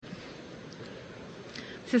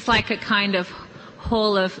This is like a kind of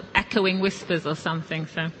hall of echoing whispers or something.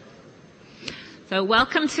 So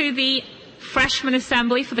welcome to the freshman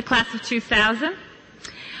assembly for the class of 2000.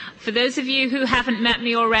 For those of you who haven't met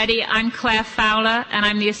me already, I'm Claire Fowler, and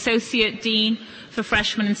I'm the Associate Dean for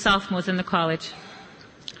Freshmen and Sophomores in the college.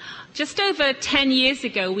 Just over 10 years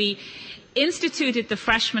ago, we instituted the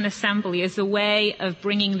Freshman Assembly as a way of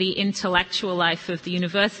bringing the intellectual life of the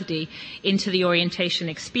university into the orientation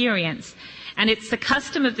experience. And it's the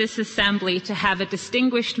custom of this assembly to have a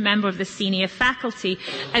distinguished member of the senior faculty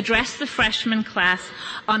address the freshman class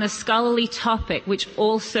on a scholarly topic which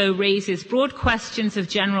also raises broad questions of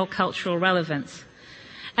general cultural relevance.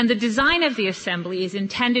 And the design of the assembly is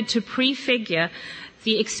intended to prefigure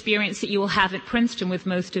the experience that you will have at Princeton with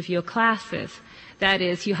most of your classes. That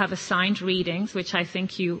is, you have assigned readings, which I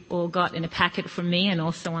think you all got in a packet from me and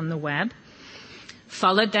also on the web,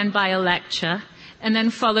 followed then by a lecture, and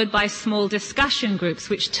then followed by small discussion groups,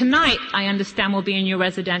 which tonight I understand will be in your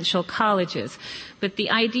residential colleges. But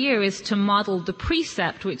the idea is to model the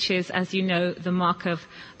precept, which is, as you know, the mark of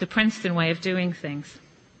the Princeton way of doing things.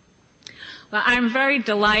 Well, I'm very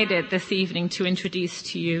delighted this evening to introduce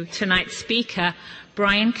to you tonight's speaker,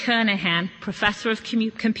 Brian Kernighan, professor of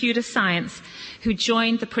computer science, who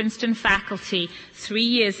joined the Princeton faculty 3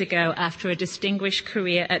 years ago after a distinguished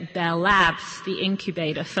career at Bell Labs, the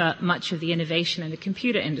incubator for much of the innovation in the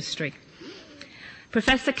computer industry.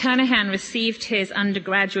 Professor Kernighan received his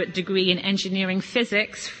undergraduate degree in engineering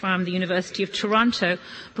physics from the University of Toronto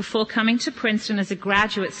before coming to Princeton as a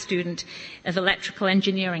graduate student of electrical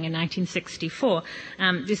engineering in 1964.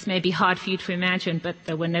 This may be hard for you to imagine, but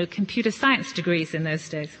there were no computer science degrees in those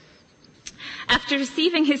days. After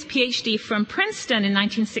receiving his PhD from Princeton in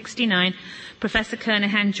 1969, Professor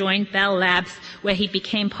Kernighan joined Bell Labs, where he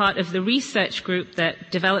became part of the research group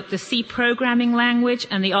that developed the C programming language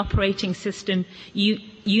and the operating system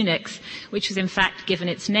Unix, which was in fact given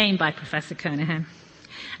its name by Professor Kernighan.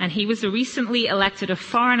 And he was recently elected a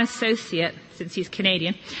foreign associate, since he's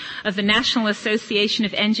Canadian, of the National Association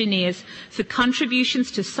of Engineers for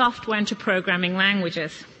contributions to software and to programming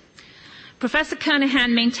languages. Professor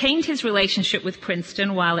Kernighan maintained his relationship with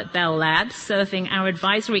Princeton while at Bell Labs, serving our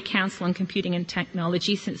Advisory Council on Computing and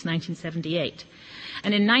Technology since 1978.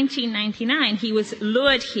 And in 1999, he was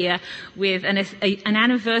lured here with an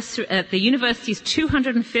anniversary, the university's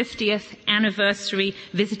 250th anniversary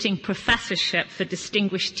visiting professorship for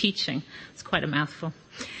distinguished teaching. It's quite a mouthful.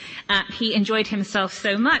 He enjoyed himself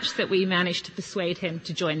so much that we managed to persuade him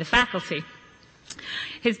to join the faculty.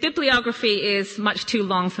 His bibliography is much too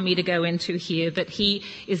long for me to go into here, but he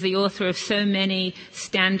is the author of so many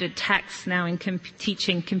standard texts now in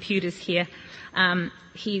teaching computers here.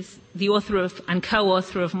 He's the author of and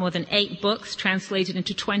co-author of more than 8 books translated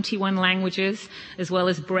into 21 languages, as well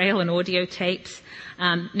as Braille and audio tapes.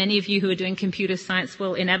 Many of you who are doing computer science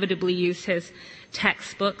will inevitably use his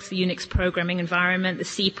textbooks, the Unix programming environment, the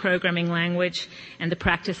C programming language, and the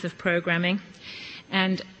practice of programming.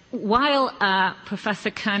 And while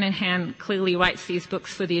Professor Kernighan clearly writes these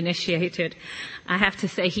books for the initiated, I have to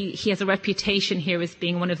say he has a reputation here as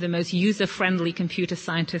being one of the most user-friendly computer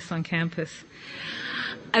scientists on campus.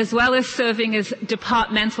 As well as serving as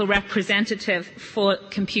departmental representative for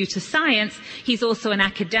computer science, he's also an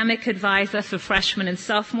academic advisor for freshmen and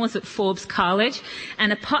sophomores at Forbes College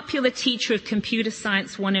and a popular teacher of Computer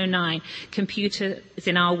Science 109, Computers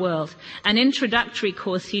in Our World, an introductory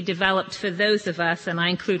course he developed for those of us, and I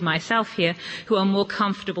include myself here, who are more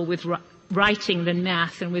comfortable with writing than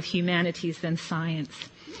math and with humanities than science.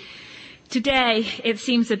 Today, it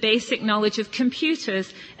seems a basic knowledge of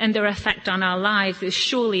computers and their effect on our lives is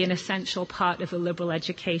surely an essential part of a liberal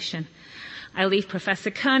education. I leave Professor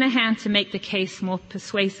Kernighan to make the case more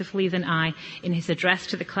persuasively than I in his address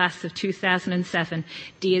to the class of 2007,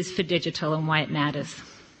 D is for Digital and Why It Matters.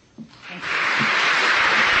 Thank you.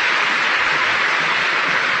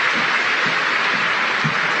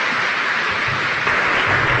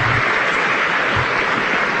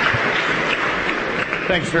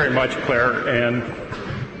 Thanks very much, Claire. And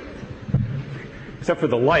except for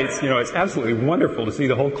the lights, it's absolutely wonderful to see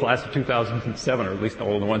the whole class of 2007, or at least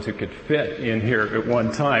all the ones who could fit in here at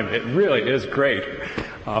one time. It really is great.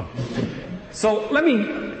 So let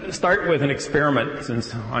me start with an experiment,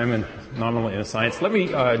 since I'm nominally in science. Let me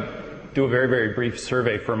do a very, very brief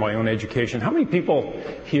survey for my own education. How many people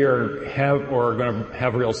here have or are going to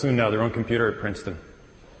have real soon now their own computer at Princeton?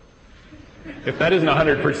 If that isn't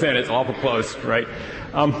 100%, it's awful close, right?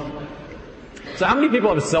 So how many people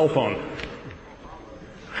have a cell phone?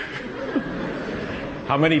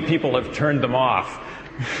 How many people have turned them off?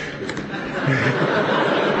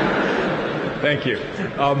 Thank you.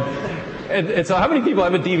 And so how many people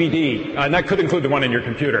have a DVD? And that could include the one in your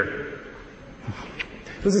computer.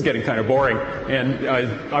 This is getting kind of boring, and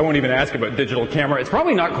I won't even ask about digital camera. It's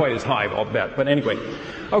probably not quite as high, I'll bet. But anyway,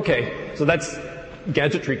 okay, so that's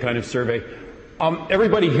gadgetry kind of survey.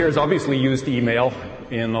 Everybody here has obviously used email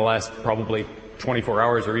in the last probably 24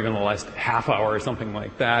 hours or even the last half hour or something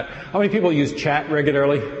like that. How many people use chat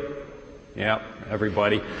regularly? Yeah,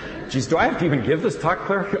 everybody. Geez, do I have to even give this talk,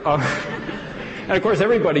 Claire? And of course,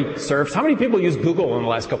 everybody surfs. How many people use Google in the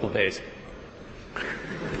last couple of days?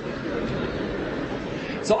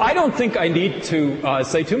 So I don't think I need to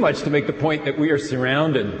say too much to make the point that we are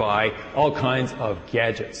surrounded by all kinds of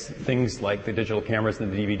gadgets, things like the digital cameras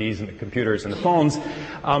and the DVDs and the computers and the phones.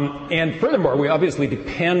 And furthermore, we obviously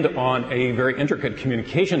depend on a very intricate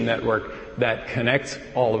communication network that connects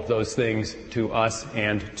all of those things to us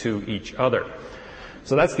and to each other.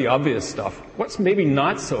 So that's the obvious stuff. What's maybe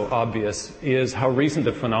not so obvious is how recent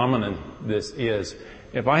a phenomenon this is.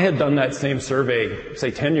 If I had done that same survey,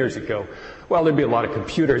 say 10 years ago, well, there'd be a lot of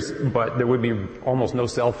computers, but there would be almost no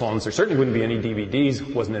cell phones. There certainly wouldn't be any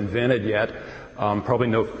DVDs, wasn't invented yet. Probably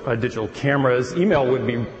no digital cameras. Email would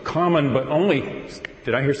be common, but only...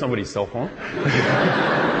 Did I hear somebody's cell phone?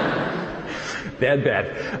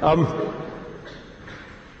 Bad.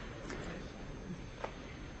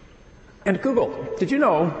 And Google. Did you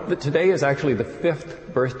know that today is actually the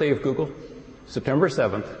 5th birthday of Google? September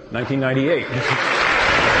 7th, 1998.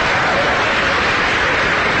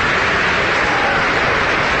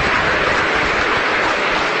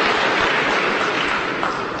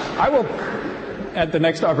 I will, at the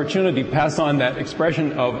next opportunity, pass on that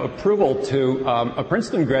expression of approval to a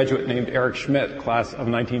Princeton graduate named Eric Schmidt, class of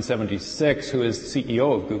 1976, who is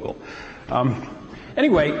CEO of Google.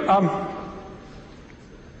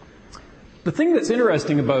 The thing that's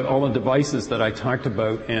interesting about all the devices that I talked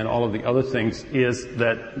about and all of the other things is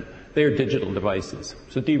that they are digital devices.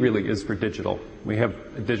 So D really is for digital. We have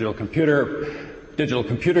a digital computer. Digital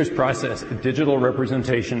computers process a digital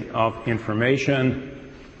representation of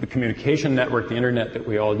information. The communication network, the internet that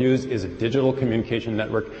we all use, is a digital communication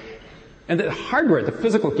network. And the hardware, the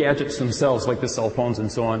physical gadgets themselves, like the cell phones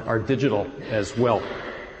and so on, are digital as well.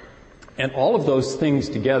 And all of those things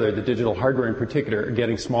together, the digital hardware in particular, are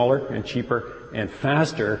getting smaller and cheaper and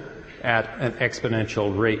faster at an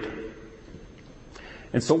exponential rate.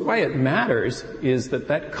 And so why it matters is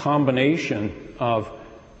that combination of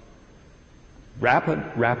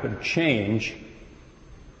rapid change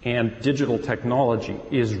and digital technology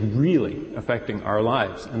is really affecting our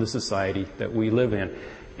lives and the society that we live in.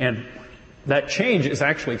 And that change is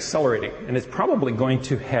actually accelerating, and it's probably going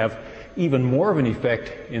to have even more of an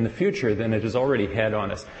effect in the future than it has already had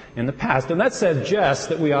on us in the past. And that suggests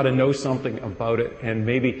that we ought to know something about it and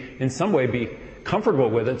maybe in some way be comfortable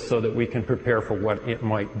with it so that we can prepare for what it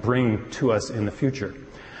might bring to us in the future.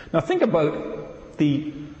 Now think about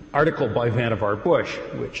the article by Vannevar Bush,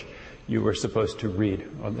 which you were supposed to read.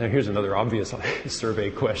 Well, here's another obvious survey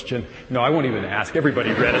question. No, I won't even ask.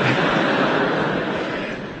 Everybody read it.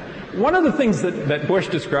 One of the things that Bush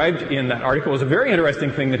described in that article was a very interesting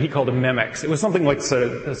thing that he called a Memex. It was something like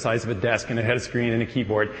the size of a desk, and it had a screen and a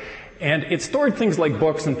keyboard. And it stored things like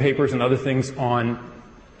books and papers and other things on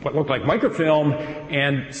what looked like microfilm,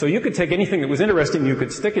 and so you could take anything that was interesting, you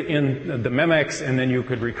could stick it in the Memex, and then you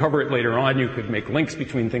could recover it later on. You could make links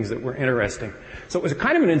between things that were interesting. So it was a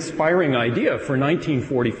kind of an inspiring idea for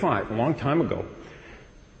 1945, a long time ago.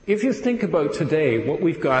 If you think about today, what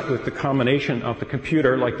we've got with the combination of the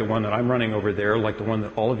computer, like the one that I'm running over there, like the one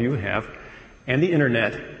that all of you have, and the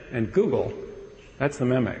internet and Google, that's the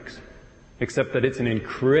Memex. Except that it's an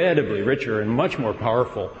incredibly richer and much more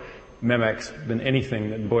powerful Memex than anything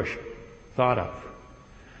that Bush thought of.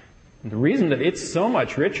 And the reason that it's so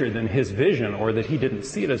much richer than his vision, or that he didn't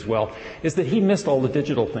see it as well, is that he missed all the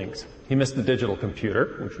digital things. He missed the digital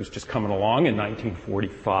computer, which was just coming along in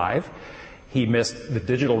 1945. He missed the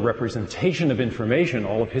digital representation of information.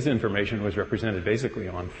 All of his information was represented basically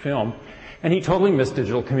on film. And he totally missed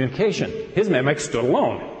digital communication. His Memex stood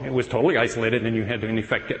alone. It was totally isolated, and you had to, in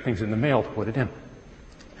effect, get things in the mail to put it in.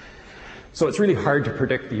 So it's really hard to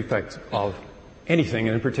predict the effects of anything,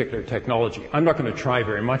 and in particular technology. I'm not going to try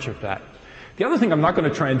very much of that. The other thing I'm not going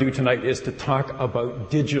to try and do tonight is to talk about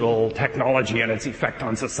digital technology and its effect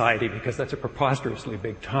on society, because that's a preposterously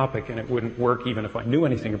big topic, and it wouldn't work even if I knew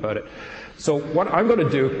anything about it. So what I'm going to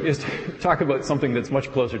do is to talk about something that's much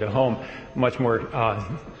closer to home, much more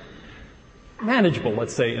manageable,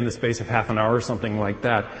 let's say, in the space of half an hour or something like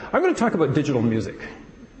that. I'm going to talk about digital music.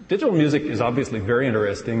 Digital music is obviously very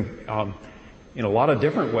interesting in a lot of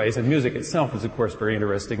different ways, and music itself is, of course, very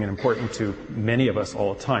interesting and important to many of us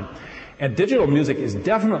all the time. And digital music is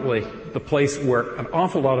definitely the place where an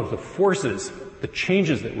awful lot of the forces, the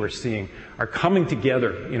changes that we're seeing, are coming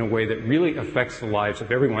together in a way that really affects the lives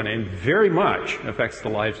of everyone and very much affects the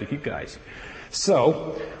lives of you guys.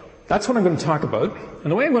 So, that's what I'm going to talk about.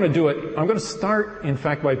 And the way I'm going to do it, I'm going to start, in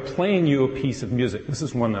fact, by playing you a piece of music. This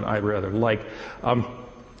is one that I rather like.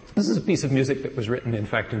 This is a piece of music that was written, in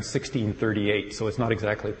fact, in 1638, so it's not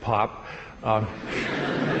exactly pop.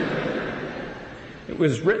 It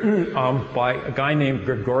was written by a guy named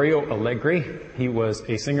Gregorio Allegri. He was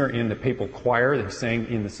a singer in the papal choir that sang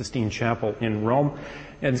in the Sistine Chapel in Rome.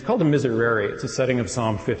 And it's called a Miserere. It's a setting of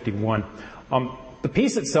Psalm 51. The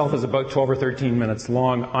piece itself is about 12 or 13 minutes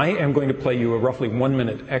long. I am going to play you a roughly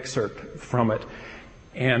 1-minute excerpt from it.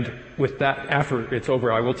 And with that, after it's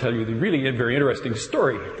over, I will tell you the really very interesting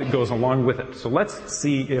story that goes along with it. So let's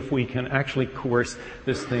see if we can actually coerce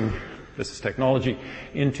this thing, this is technology,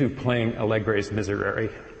 into playing Allegri's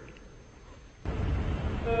Miserere.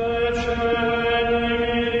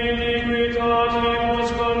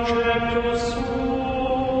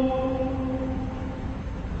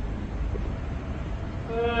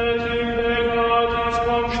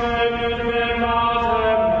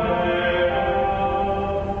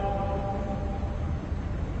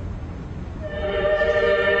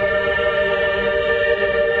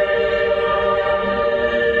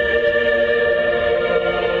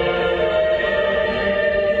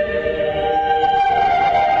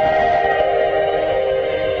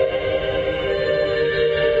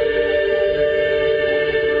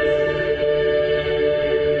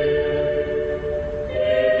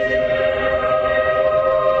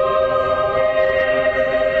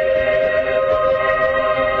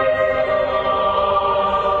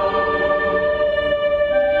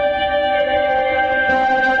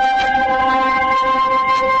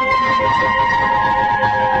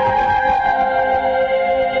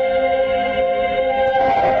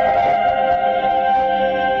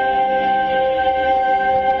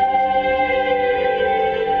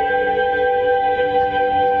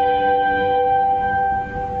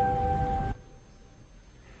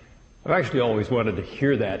 I've actually always wanted to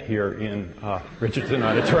hear that here in Richardson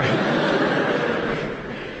Auditorium.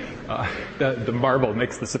 The marble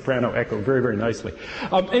makes the soprano echo very, very nicely.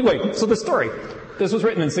 Anyway, so the story. This was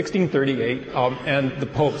written in 1638, and the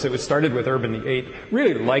popes, it was started with Urban VIII,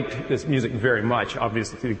 really liked this music very much,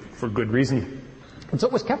 obviously for good reason. And so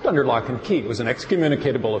it was kept under lock and key. It was an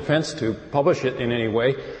excommunicatable offense to publish it in any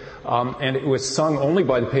way. And it was sung only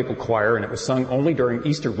by the papal choir, and it was sung only during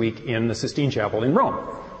Easter week in the Sistine Chapel in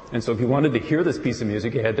Rome. And so if you wanted to hear this piece of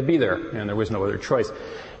music, you had to be there, and there was no other choice.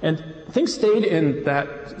 And things stayed in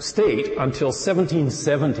that state until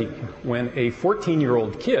 1770, when a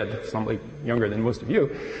 14-year-old kid, somebody younger than most of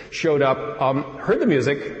you, showed up, heard the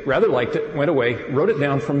music, rather liked it, went away, wrote it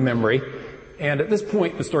down from memory, and at this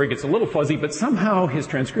point the story gets a little fuzzy, but somehow his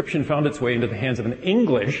transcription found its way into the hands of an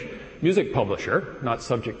English music publisher, not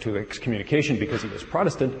subject to excommunication because he was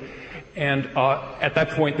Protestant, and at that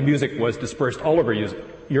point the music was dispersed all over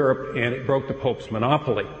Europe, and it broke the Pope's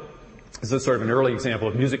monopoly. This is sort of an early example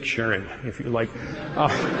of music sharing, if you like.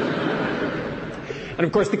 And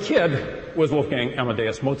of course the kid was Wolfgang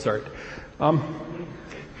Amadeus Mozart.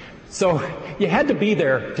 So you had to be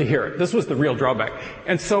there to hear it. This was the real drawback.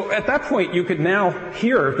 And so at that point you could now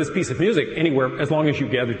hear this piece of music anywhere as long as you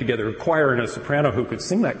gathered together a choir and a soprano who could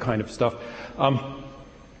sing that kind of stuff.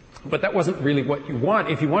 But that wasn't really what you want.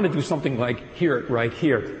 If you want to do something like hear it right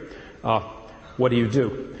here, what do you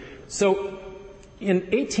do? So in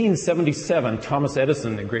 1877, Thomas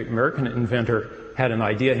Edison, the great American inventor, had an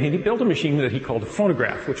idea, and he built a machine that he called a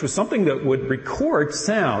phonograph, which was something that would record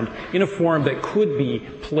sound in a form that could be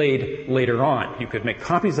played later on. You could make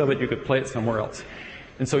copies of it, you could play it somewhere else.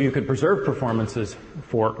 And so you could preserve performances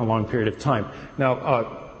for a long period of time.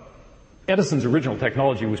 Now, Edison's original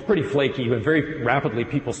technology was pretty flaky, but very rapidly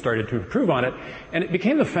people started to improve on it, and it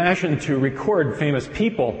became the fashion to record famous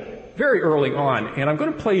people very early on. And I'm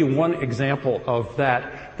going to play you one example of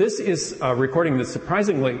that. This is a recording that's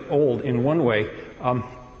surprisingly old in one way.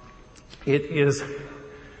 It is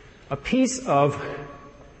a piece of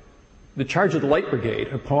The Charge of the Light Brigade,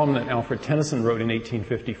 a poem that Alfred Tennyson wrote in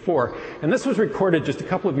 1854. And this was recorded just a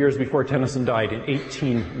couple of years before Tennyson died in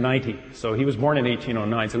 1890. So he was born in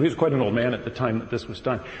 1809, so he was quite an old man at the time that this was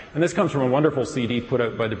done. And this comes from a wonderful CD put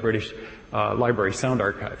out by the British Library Sound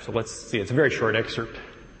Archive. So let's see, it's a very short excerpt.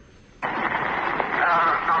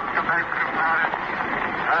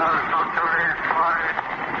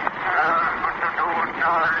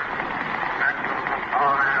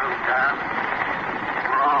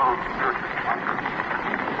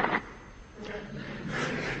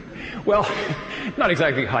 Well, not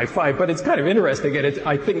exactly high-five, but it's kind of interesting, and it's,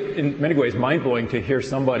 I think, in many ways mind-blowing to hear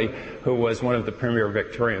somebody who was one of the premier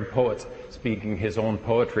Victorian poets speaking his own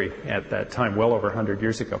poetry at that time, well over 100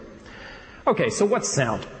 years ago. Okay, so what's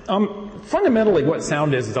sound? Fundamentally, what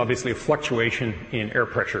sound is obviously a fluctuation in air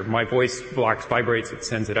pressure. My voice vibrates, it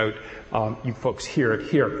sends it out. You folks hear it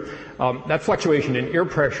here. That fluctuation in air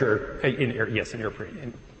pressure, let's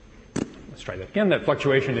try that again. That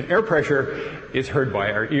fluctuation in air pressure is heard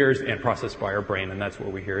by our ears and processed by our brain, and that's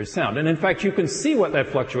what we hear as sound. And in fact, you can see what that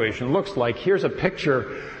fluctuation looks like. Here's a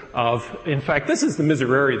picture of, in fact, this is the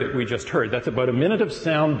Miserere that we just heard. That's about a minute of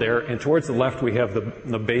sound there, and towards the left we have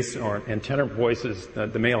the bass and tenor voices,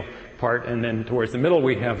 the male part, and then towards the middle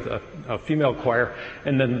we have the female choir,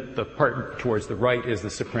 and then the part towards the right is the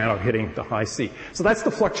soprano hitting the high C. So that's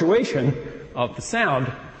the fluctuation of the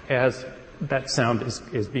sound as that sound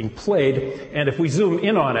is being played, and if we zoom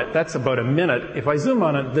in on it, that's about a minute. If I zoom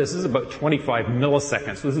on it, this is about 25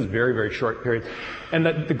 milliseconds. So this is a very, very short period. And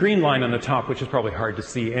the green line on the top, which is probably hard to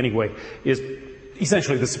see anyway, is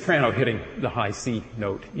essentially the soprano hitting the high C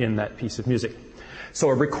note in that piece of music. So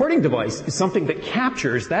a recording device is something that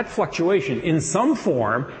captures that fluctuation in some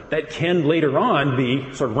form that can later on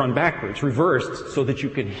be sort of run backwards, reversed, so that you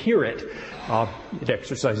can hear it. It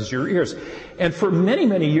exercises your ears. And for many,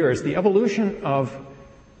 many years, the evolution of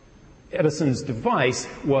Edison's device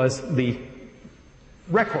was the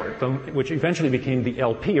record, which eventually became the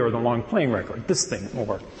LP, or the long playing record, this thing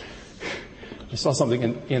over. I saw something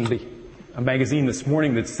in a magazine this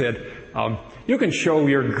morning that said, you can show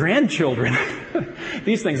your grandchildren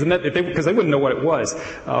these things, and because they wouldn't know what it was.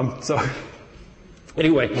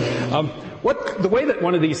 Anyway, the way that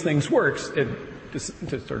one of these things works, to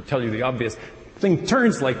sort of tell you the obvious, thing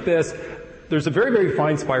turns like this. There's a very, very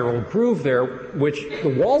fine spiral groove there, which the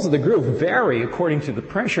walls of the groove vary according to the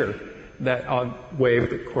pressure that wave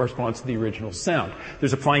that corresponds to the original sound.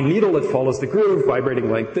 There's a fine needle that follows the groove,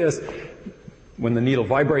 vibrating like this. When the needle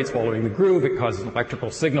vibrates following the groove, it causes an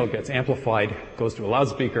electrical signal, gets amplified, goes to a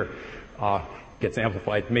loudspeaker, gets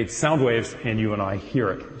amplified, makes sound waves, and you and I hear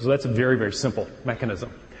it. So that's a very, very simple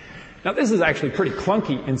mechanism. Now, this is actually pretty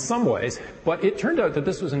clunky in some ways, but it turned out that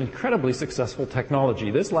this was an incredibly successful technology.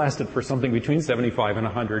 This lasted for something between 75 and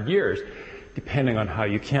 100 years, depending on how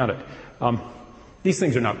you count it. These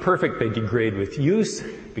things are not perfect. They degrade with use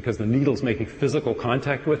because the needle's making physical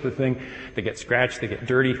contact with the thing. They get scratched, they get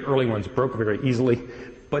dirty. Early ones broke very easily.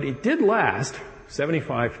 But it did last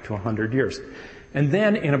 75 to 100 years. And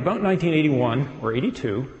then in about 1981 or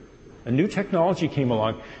 82, a new technology came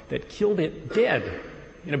along that killed it dead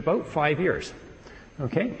in about 5 years.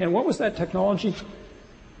 Okay? And what was that technology?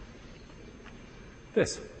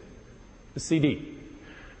 This. The CD.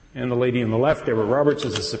 And the lady on the left, Deborah Roberts,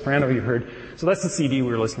 is a soprano you heard. So that's the CD we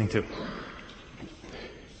were listening to.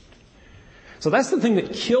 So that's the thing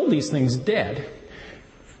that killed these things dead.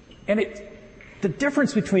 And the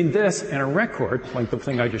difference between this and a record, like the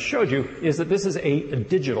thing I just showed you, is that this is a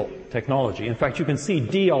digital technology. In fact, you can see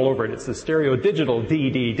D all over it. It's the stereo digital, D.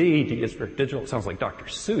 D is for digital. It sounds like Dr.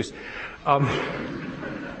 Seuss.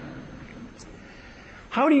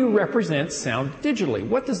 How do you represent sound digitally?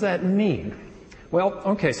 What does that mean? Well,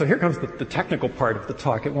 okay, so here comes the technical part of the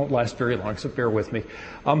talk. It won't last very long, so bear with me.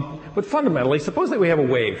 But fundamentally, suppose that we have a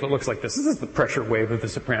wave that looks like this. This is the pressure wave of the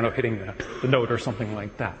soprano hitting the note or something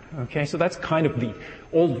like that. Okay, so that's kind of the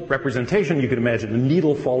old representation. You could imagine the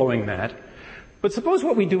needle following that. But suppose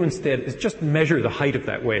what we do instead is just measure the height of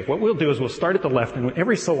that wave. What we'll do is we'll start at the left, and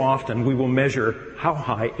every so often we will measure how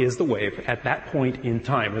high is the wave at that point in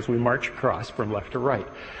time as we march across from left to right.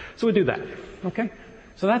 So we do that. Okay?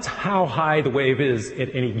 So that's how high the wave is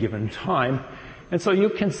at any given time. And so you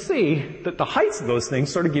can see that the heights of those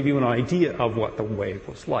things sort of give you an idea of what the wave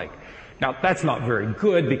was like. Now, that's not very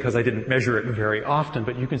good because I didn't measure it very often,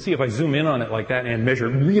 but you can see if I zoom in on it like that and measure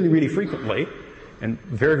really, really frequently and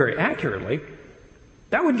very, very accurately,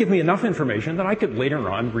 that would give me enough information that I could later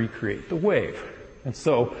on recreate the wave. And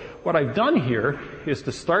so what I've done here is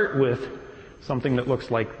to start with something that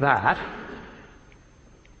looks like that,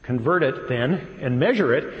 convert it then, and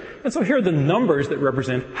measure it. And so here are the numbers that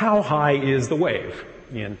represent how high is the wave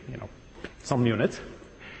in, some units.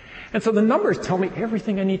 And so the numbers tell me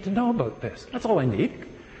everything I need to know about this. That's all I need.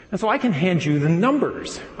 And so I can hand you the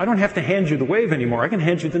numbers. I don't have to hand you the wave anymore. I can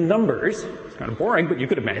hand you the numbers. It's kind of boring, but you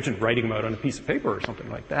could imagine writing them out on a piece of paper or something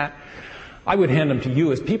like that. I would hand them to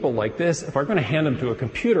you as people like this. If I were going to hand them to a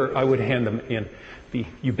computer, I would hand them in the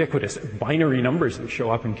ubiquitous binary numbers that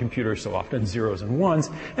show up in computers so often, zeros and ones.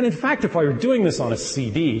 And in fact, if I were doing this on a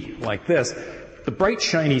CD like this, the bright,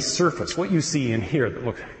 shiny surface, what you see in here that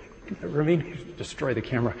looks, destroy the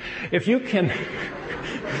camera. If you can,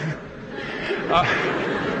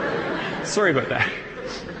 Sorry about that.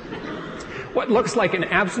 What looks like an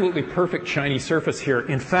absolutely perfect shiny surface here,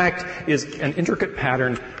 in fact, is an intricate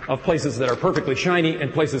pattern of places that are perfectly shiny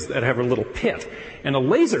and places that have a little pit. And a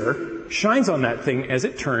laser shines on that thing as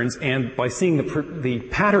it turns, and by seeing the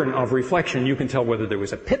pattern of reflection, you can tell whether there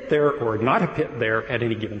was a pit there or not a pit there at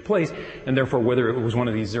any given place, and therefore whether it was one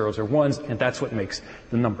of these zeros or ones, and that's what makes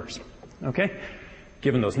the numbers. Okay?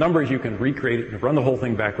 Given those numbers, you can recreate it and run the whole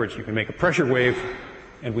thing backwards. You can make a pressure wave,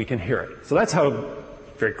 and we can hear it. So that's how,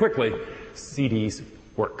 very quickly, CDs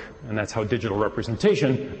work. And that's how digital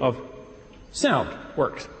representation of sound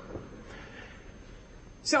works.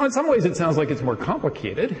 So in some ways it sounds like it's more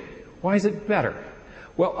complicated. Why is it better?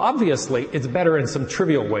 Well, obviously it's better in some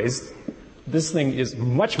trivial ways. This thing is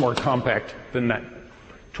much more compact than that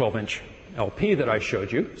 12-inch LP that I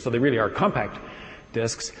showed you. So they really are compact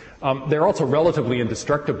discs. They're also relatively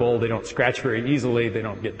indestructible. They don't scratch very easily. They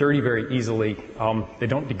don't get dirty very easily. They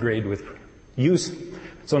don't degrade with use.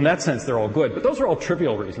 So in that sense, they're all good. But those are all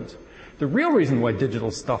trivial reasons. The real reason why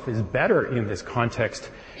digital stuff is better in this context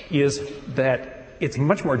is that it's a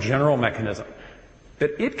much more general mechanism.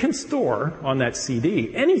 That it can store on that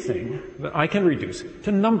CD anything that I can reduce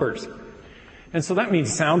to numbers. And so that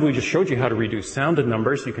means sound. We just showed you how to reduce sound to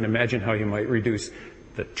numbers. You can imagine how you might reduce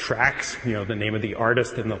the tracks, the name of the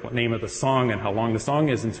artist and the name of the song and how long the song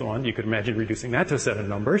is and so on. You could imagine reducing that to a set of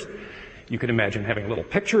numbers. You could imagine having a little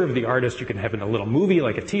picture of the artist. You can have in a little movie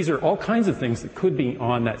like a teaser, all kinds of things that could be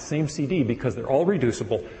on that same CD because they're all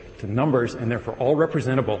reducible to numbers and therefore all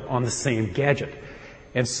representable on the same gadget.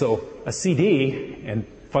 And so a CD, and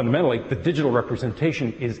fundamentally the digital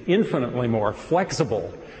representation, is infinitely more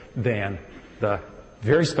flexible than the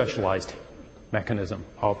very specialized mechanism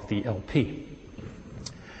of the LP.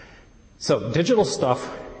 So digital stuff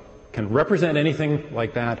can represent anything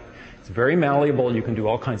like that. It's very malleable. You can do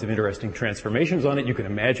all kinds of interesting transformations on it. You can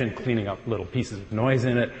imagine cleaning up little pieces of noise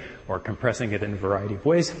in it or compressing it in a variety of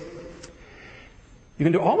ways. You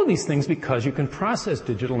can do all of these things because you can process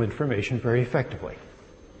digital information very effectively.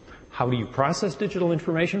 How do you process digital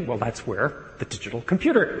information? Well, that's where the digital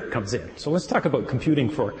computer comes in. So let's talk about computing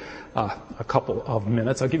for a couple of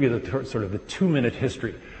minutes. I'll give you the sort of the 2-minute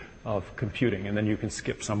history of computing, and then you can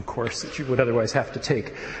skip some course that you would otherwise have to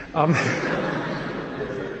take.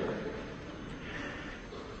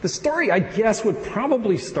 The story, I guess, would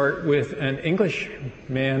probably start with an English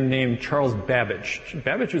man named Charles Babbage.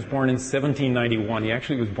 Babbage was born in 1791. He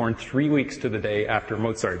actually was born 3 weeks to the day after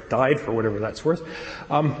Mozart died, for whatever that's worth.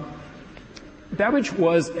 Babbage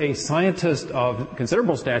was a scientist of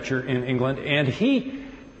considerable stature in England, and he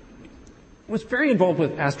was very involved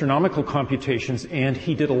with astronomical computations, and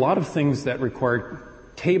he did a lot of things that required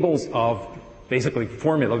tables of basically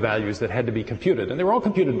formula values that had to be computed, and they were all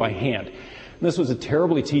computed by hand. And this was a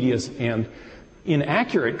terribly tedious and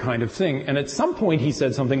inaccurate kind of thing, and at some point he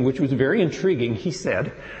said something which was very intriguing. He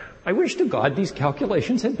said, "I wish to God these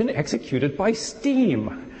calculations had been executed by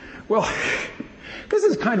steam." Well, this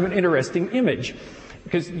is kind of an interesting image,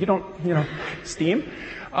 because you don't, steam.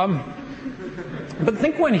 But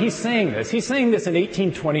think when he's saying this. He's saying this in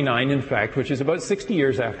 1829, in fact, which is about 60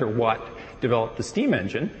 years after Watt developed the steam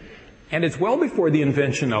engine. And it's well before the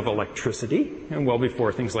invention of electricity and well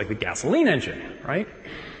before things like the gasoline engine, right?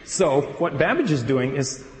 So what Babbage is doing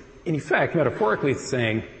is, in effect, metaphorically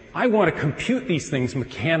saying, I want to compute these things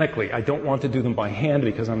mechanically. I don't want to do them by hand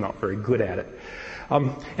because I'm not very good at it.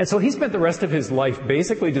 And so he spent the rest of his life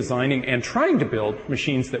basically designing and trying to build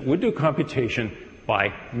machines that would do computation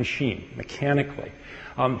by machine, mechanically.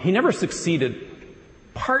 He never succeeded,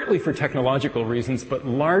 partly for technological reasons, but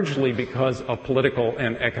largely because of political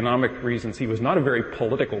and economic reasons. He was not a very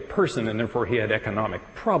political person, and therefore he had economic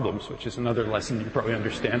problems, which is another lesson you probably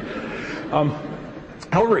understand.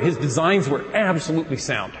 However, his designs were absolutely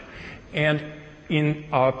sound. And in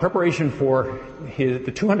preparation for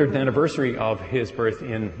the 200th anniversary of his birth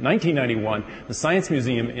in 1991, the Science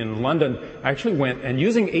Museum in London actually went and,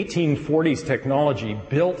 using 1840s technology,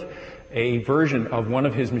 built a version of one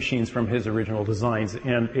of his machines from his original designs,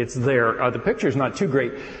 and it's there. The picture's not too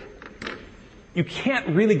great. You can't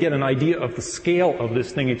really get an idea of the scale of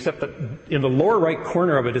this thing, except that in the lower right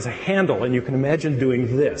corner of it is a handle, and you can imagine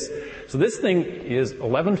doing this. So this thing is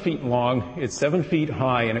 11 feet long, it's 7 feet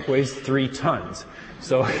high, and it weighs 3 tons.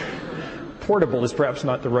 So portable is perhaps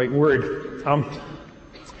not the right word.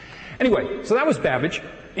 Anyway, so that was Babbage,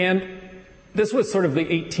 and this was sort of the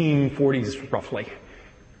 1840s, roughly.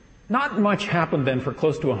 Not much happened then for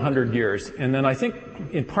close to 100 years, and then I think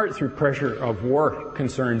in part through pressure of war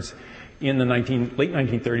concerns in the late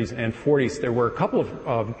 1930s and 40s, there were a couple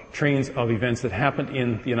of trains of events that happened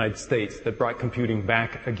in the United States that brought computing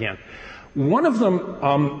back again. One of them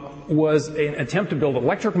was an attempt to build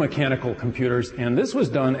electromechanical computers, and this was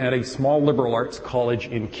done at a small liberal arts college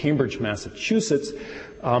in Cambridge, Massachusetts.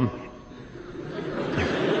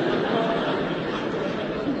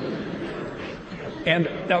 And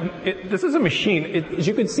now, this is a machine. As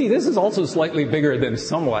you can see, this is also slightly bigger than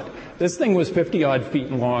somewhat. This thing was 50-odd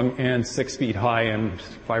feet long and 6 feet high and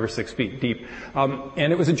 5 or 6 feet deep.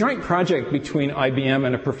 And it was a joint project between IBM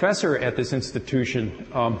and a professor at this institution,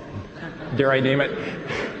 dare I name it,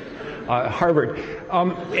 Harvard.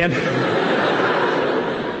 And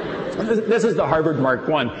this is the Harvard Mark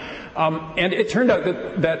I. And it turned out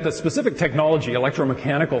that the specific technology,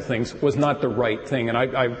 electromechanical things, was not the right thing. And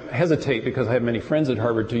I hesitate, because I have many friends at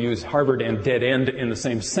Harvard, to use Harvard and dead end in the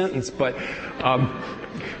same sentence, but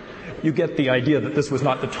you get the idea that this was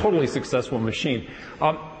not the totally successful machine.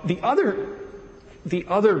 The other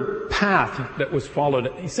path that was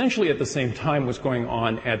followed essentially at the same time was going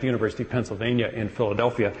on at the University of Pennsylvania in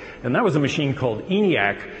Philadelphia, and that was a machine called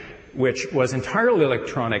ENIAC, which was entirely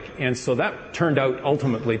electronic, and so that turned out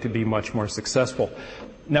ultimately to be much more successful.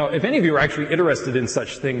 Now, if any of you are actually interested in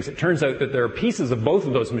such things, it turns out that there are pieces of both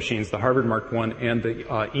of those machines, the Harvard Mark I and the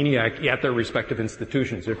ENIAC, at their respective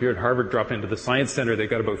institutions. If you're at Harvard, drop into the Science Center, they've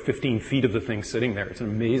got about 15 feet of the thing sitting there. It's an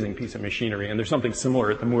amazing piece of machinery, and there's something similar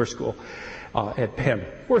at the Moore School at Penn,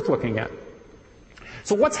 worth looking at.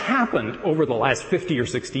 So what's happened over the last 50 or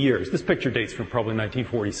 60 years? This picture dates from probably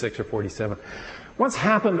 1946 or 47. What's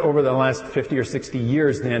happened over the last 50 or 60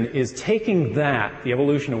 years then is taking that, the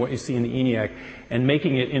evolution of what you see in the ENIAC, and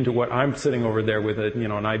making it into what I'm sitting over there with an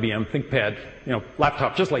IBM ThinkPad,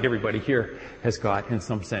 laptop, just like everybody here has got in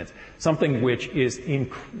some sense. Something which is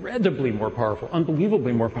incredibly more powerful,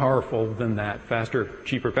 unbelievably more powerful than that, faster,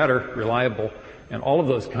 cheaper, better, reliable, and all of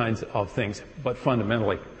those kinds of things, but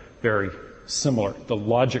fundamentally very similar, the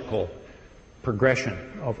logical progression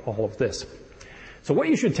of all of this. So what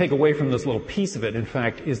you should take away from this little piece of it, in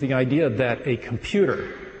fact, is the idea that a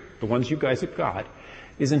computer, the ones you guys have got,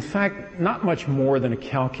 is in fact not much more than a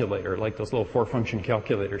calculator, like those little 4-function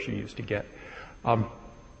calculators you used to get.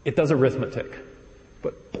 It does arithmetic,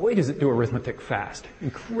 but boy does it do arithmetic fast,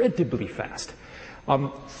 incredibly fast.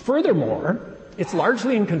 Furthermore, it's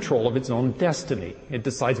largely in control of its own destiny. It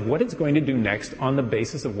decides what it's going to do next on the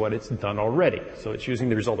basis of what it's done already. So it's using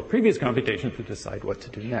the result of previous computations to decide what to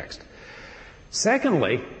do next.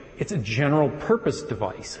 Secondly, it's a general purpose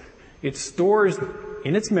device. It stores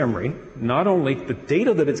in its memory not only the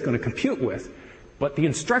data that it's going to compute with, but the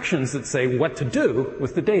instructions that say what to do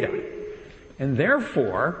with the data. And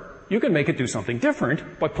therefore, you can make it do something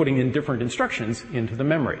different by putting in different instructions into the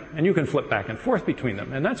memory. And you can flip back and forth between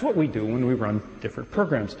them. And that's what we do when we run different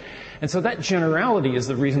programs. And so that generality is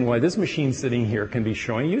the reason why this machine sitting here can be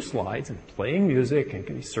showing you slides and playing music, and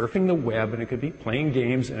can be surfing the web, and it could be playing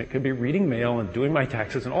games, and it could be reading mail and doing my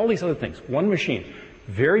taxes and all these other things. One machine.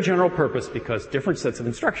 Very general purpose, because different sets of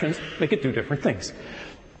instructions make it do different things.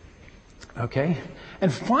 Okay?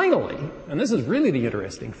 And finally, and this is really the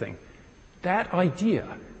interesting thing, that idea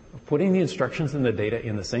of putting the instructions and the data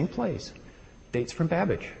in the same place dates from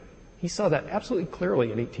Babbage. He saw that absolutely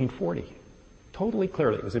clearly in 1840. Totally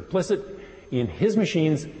clearly. It was implicit in his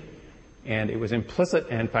machines, and it was implicit,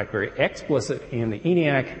 and in fact very explicit, in the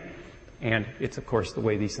ENIAC, and it's, of course, the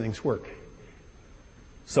way these things work.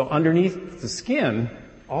 So underneath the skin,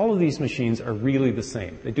 all of these machines are really the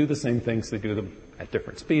same. They do the same things. They do them at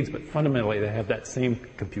different speeds, but fundamentally they have that same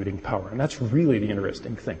computing power, and that's really the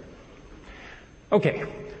interesting thing. Okay,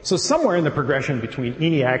 so somewhere in the progression between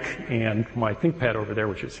ENIAC and my ThinkPad over there,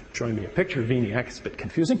 which is showing me a picture of ENIAC, it's a bit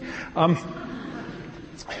confusing,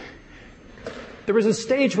 there was a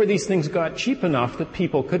stage where these things got cheap enough that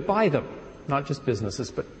people could buy them. Not just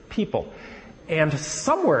businesses, but people. And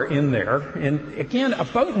somewhere in there, and again,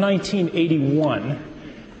 about 1981,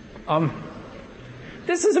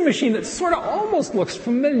 this is a machine that sort of almost looks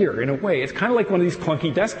familiar in a way. It's kind of like one of these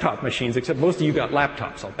clunky desktop machines, except most of you got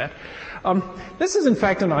laptops, I'll bet. This is, in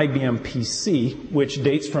fact, an IBM PC, which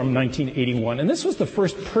dates from 1981, and this was the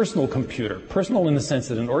first personal computer. Personal in the sense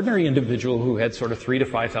that an ordinary individual who had sort of $3,000 to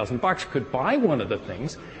 $5,000 could buy one of the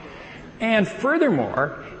things. And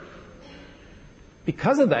furthermore,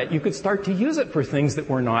 because of that, you could start to use it for things that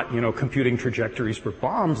were not, computing trajectories for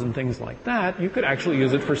bombs and things like that. You could actually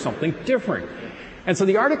use it for something different. And so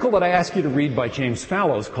the article that I asked you to read by James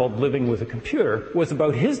Fallows called Living with a Computer was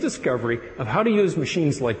about his discovery of how to use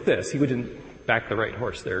machines like this. He didn't back the right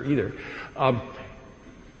horse there either. It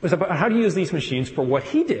was about how to use these machines for what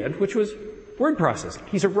he did, which was word processing.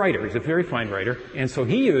 He's a writer. He's a very fine writer. And so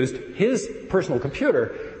he used his personal computer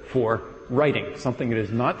for writing, something that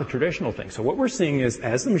is not the traditional thing. So what we're seeing is,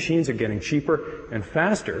 as the machines are getting cheaper and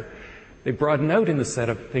faster, they broaden out in the set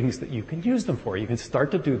of things that you can use them for. You can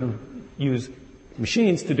start to use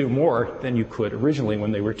machines to do more than you could originally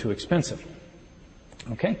when they were too expensive.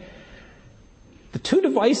 Okay? The two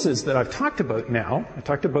devices that I've talked about now, I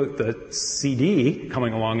talked about the CD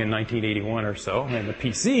coming along in 1981 or so, and the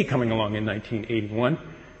PC coming along in 1981,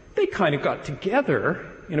 they kind of got together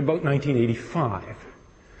in about 1985.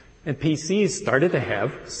 And PCs started to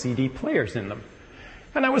have CD players in them.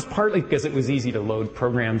 And that was partly because it was easy to load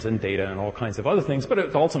programs and data and all kinds of other things, but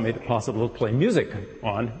it also made it possible to play music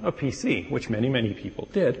on a PC, which many, many people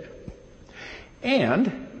did.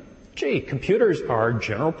 And computers are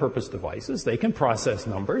general-purpose devices. They can process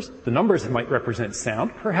numbers. The numbers might represent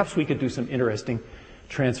sound. Perhaps we could do some interesting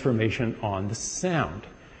transformation on the sound.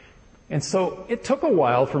 And so it took a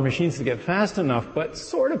while for machines to get fast enough, but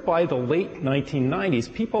sort of by the late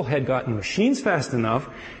 1990s, people had gotten machines fast enough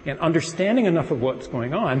and understanding enough of what's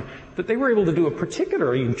going on that they were able to do a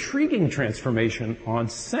particularly intriguing transformation on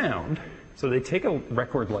sound. So they take a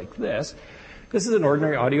record like this. This is an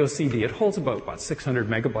ordinary audio CD. It holds about 600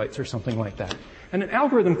 megabytes or something like that. And an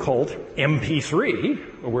algorithm called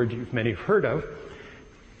MP3, a word many have heard of,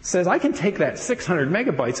 says I can take that 600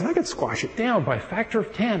 megabytes and I can squash it down by a factor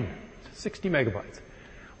of 10, 60 megabytes.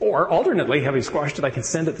 Or alternately, having squashed it, I can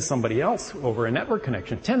send it to somebody else over a network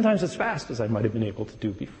connection 10 times as fast as I might have been able to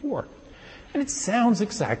do before. And it sounds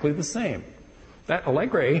exactly the same. That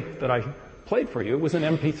Allegre that I played for you was an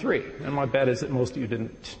MP3. And my bet is that most of you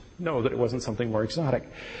didn't know that it wasn't something more exotic.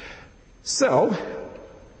 So,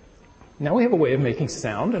 now we have a way of making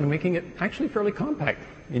sound and making it actually fairly compact,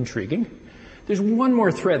 intriguing. There's one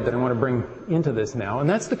more thread that I want to bring into this now, and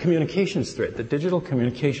that's the communications thread, the digital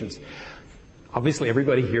communications. Obviously,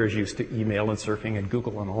 everybody here is used to email and surfing and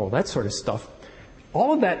Google and all that sort of stuff.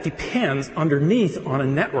 All of that depends underneath on a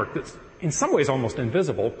network that's in some ways almost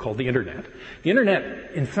invisible, called the Internet. The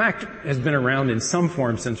Internet, in fact, has been around in some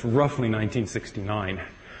form since roughly 1969.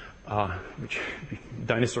 Which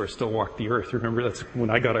dinosaurs still walk the earth. Remember, that's when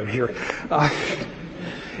I got out here.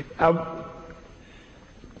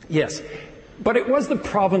 Yes. But it was the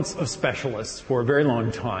province of specialists for a very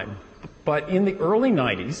long time. But in the early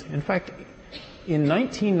 90s, in fact, in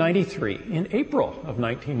 1993, in April of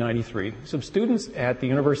 1993, some students at the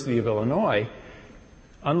University of Illinois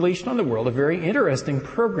unleashed on the world a very interesting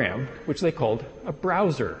program, which they called a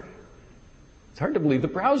browser. It's hard to believe the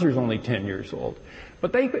browser is only 10 years old.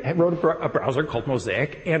 But they wrote a browser called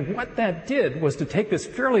Mosaic, and what that did was to take this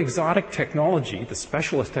fairly exotic technology, the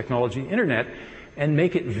specialist technology, Internet, and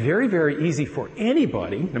make it very, very easy for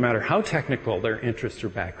anybody, no matter how technical their interests or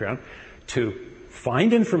background, to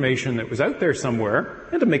find information that was out there somewhere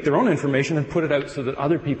and to make their own information and put it out so that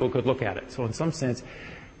other people could look at it. So in some sense,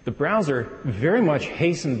 the browser very much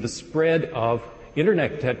hastened the spread of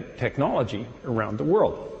Internet technology around the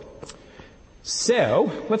world.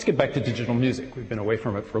 So, let's get back to digital music. We've been away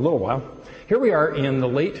from it for a little while. Here we are in the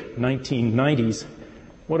late 1990s.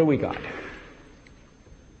 What do we got?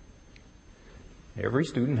 Every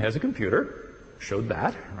student has a computer. Showed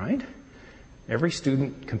that, right? Every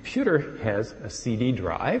student computer has a CD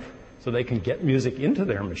drive, so they can get music into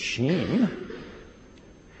their machine.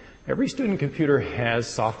 Every student computer has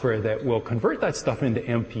software that will convert that stuff into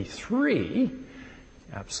MP3.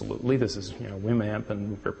 Absolutely. This is, Winamp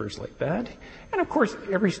and rippers like that. And of course,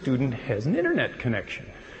 every student has an internet connection.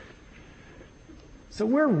 So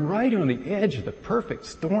we're right on the edge of the perfect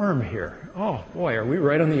storm here. Oh boy, are we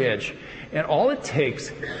right on the edge. And all it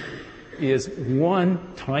takes is one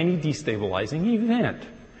tiny destabilizing event.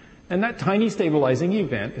 And that tiny stabilizing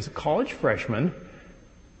event is a college freshman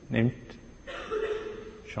named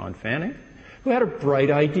Sean Fanning, who had a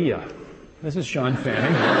bright idea. This is Sean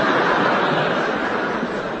Fanning.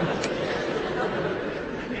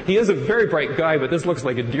 He is a very bright guy, but this looks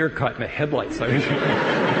like a deer caught in the headlights.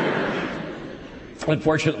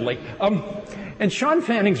 Unfortunately. And Sean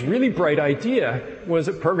Fanning's really bright idea was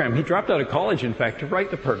a program. He dropped out of college, in fact, to write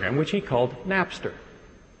the program, which he called Napster.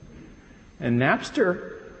 And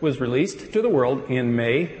Napster was released to the world in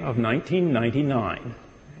May of 1999.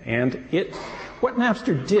 And what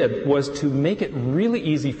Napster did was to make it really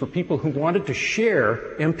easy for people who wanted to share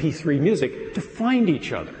MP3 music to find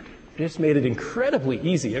each other. It just made it incredibly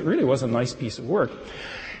easy. It really was a nice piece of work.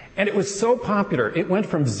 And it was so popular, it went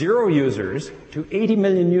from 0 users to 80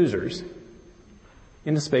 million users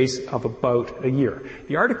in the space of about a year.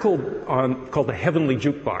 The article called The Heavenly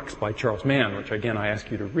Jukebox by Charles Mann, which again I ask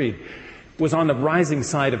you to read, was on the rising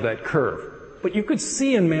side of that curve. But you could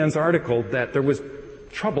see in Mann's article that there was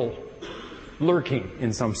trouble lurking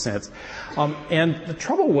in some sense. And the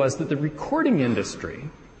trouble was that the recording industry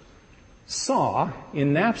saw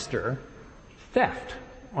in Napster theft.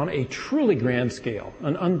 on a truly grand scale,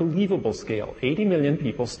 an unbelievable scale, 80 million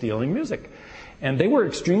people stealing music. And they were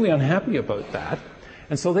extremely unhappy about that.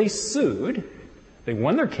 And so they sued, they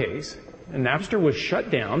won their case, and Napster was shut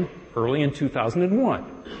down early in 2001.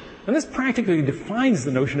 And this practically defines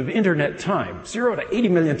the notion of internet time. 0 to 80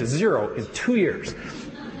 million to 0 is 2 years.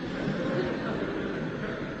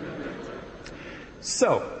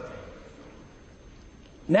 So,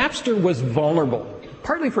 Napster was vulnerable,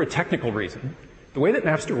 partly for a technical reason. The way that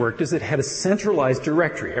Napster worked is it had a centralized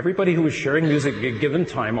directory. Everybody who was sharing music at a given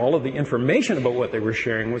time, all of the information about what they were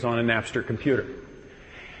sharing was on a Napster computer.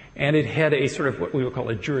 And it had a sort of what we would call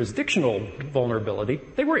a jurisdictional vulnerability.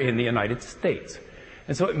 They were in the United States.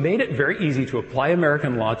 And so it made it very easy to apply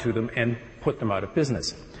American law to them and put them out of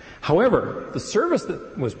business. However, the service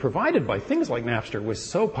that was provided by things like Napster was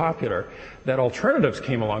so popular that alternatives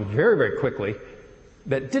came along very, very quickly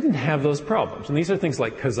that didn't have those problems. And these are things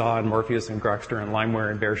like Kazaa and Morpheus and Grokster and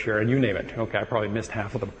LimeWire and BearShare and you name it. Okay, I probably missed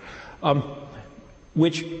half of them.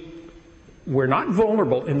 Which were not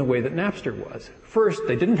vulnerable in the way that Napster was. First,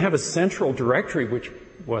 they didn't have a central directory, which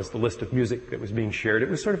was the list of music that was being shared. It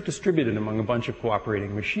was sort of distributed among a bunch of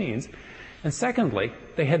cooperating machines. And secondly,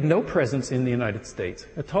 they had no presence in the United States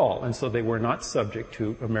at all, and so they were not subject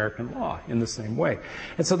to American law in the same way.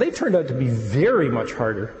 And so they turned out to be very much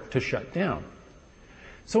harder to shut down.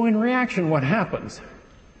 So in reaction, what happens?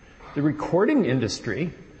 The recording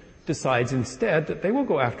industry decides instead that they will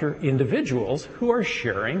go after individuals who are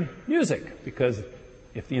sharing music, because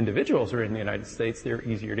if the individuals are in the United States, they're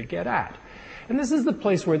easier to get at. And this is the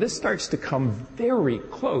place where this starts to come very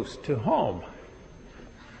close to home.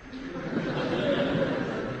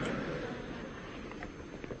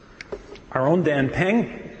 Our own Dan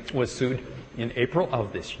Peng was sued in April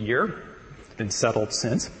of this year. It's been settled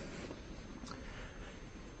since.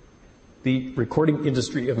 The Recording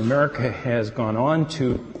Industry of America has gone on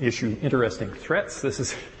to issue interesting threats. This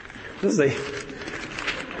is a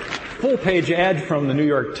full-page ad from the New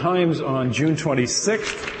York Times on June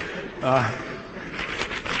 26th,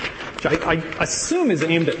 which I assume is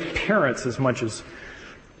aimed at parents as much as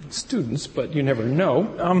students, but you never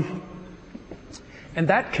know. And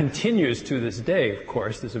that continues to this day, of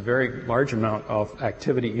course. There's a very large amount of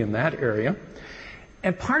activity in that area.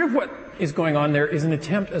 And part of what is going on there is an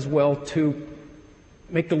attempt as well to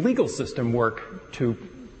make the legal system work to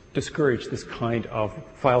discourage this kind of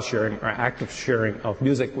file sharing or active sharing of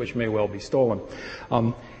music which may well be stolen.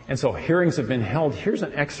 And so hearings have been held. Here's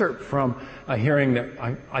an excerpt from a hearing that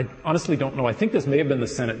I honestly don't know. I think this may have been the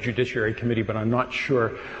Senate Judiciary Committee, but I'm not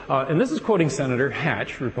sure. And this is quoting Senator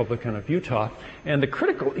Hatch, Republican of Utah. And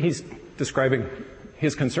he's describing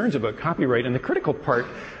his concerns about copyright. And the critical part,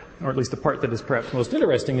 or at least the part that is perhaps most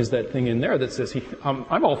interesting, is that thing in there that says,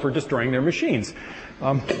 I'm all for destroying their machines.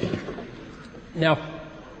 Now,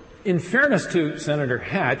 in fairness to Senator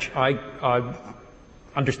Hatch, I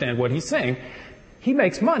understand what he's saying. He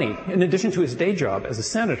makes money. In addition to his day job as a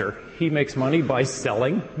senator, he makes money by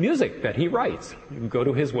selling music that he writes. You can go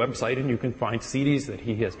to his website and you can find CDs that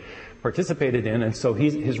he has participated in, and so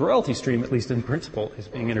his royalty stream, at least in principle, is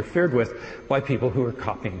being interfered with by people who are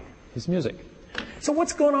copying his music. So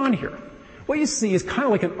what's going on here? What you see is kind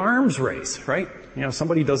of like an arms race, right? You know,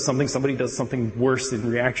 somebody does something worse in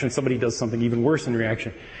reaction, somebody does something even worse in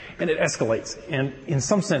reaction, and it escalates. And in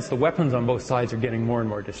some sense, the weapons on both sides are getting more and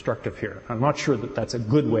more destructive here. I'm not sure that that's a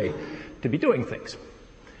good way to be doing things.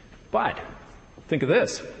 But think of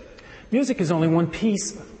this. Music is only one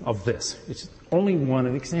piece of this. It's only one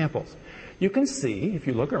of the examples. You can see, if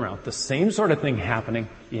you look around, the same sort of thing happening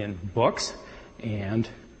in books and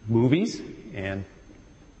movies and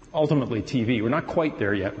ultimately TV. We're not quite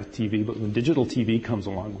there yet with TV, but when digital TV comes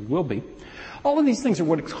along, we will be. All of these things are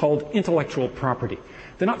what is called intellectual property.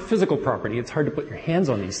 They're not physical property. It's hard to put your hands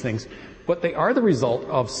on these things, but they are the result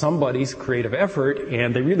of somebody's creative effort,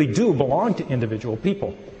 and they really do belong to individual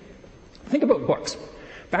people. Think about books.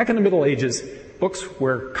 Back in the Middle Ages, books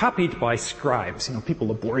were copied by scribes. You know, people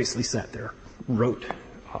laboriously sat there, wrote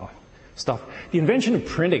stuff. The invention of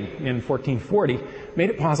printing in 1440 made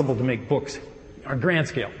it possible to make books on a grand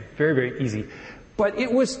scale. Very, very easy. But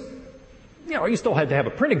it was, you still had to have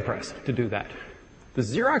a printing press to do that. The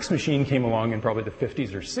Xerox machine came along in probably the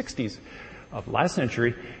 50s or 60s of last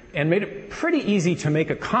century and made it pretty easy to make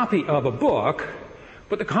a copy of a book,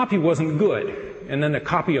 but the copy wasn't good. And then the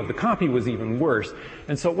copy of the copy was even worse.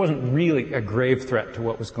 And so it wasn't really a grave threat to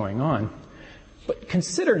what was going on. But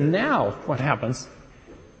consider now what happens.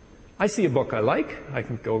 I see a book I like. I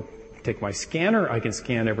can go take my scanner, I can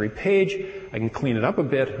scan every page, I can clean it up a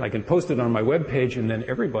bit, I can post it on my web page, and then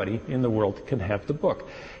everybody in the world can have the book.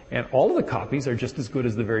 And all of the copies are just as good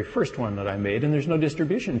as the very first one that I made, and there's no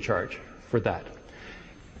distribution charge for that.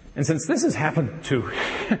 And since this has happened to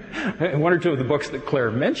one or two of the books that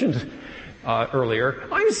Claire mentioned earlier,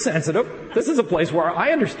 I'm sensitive. This is a place where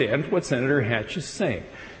I understand what Senator Hatch is saying.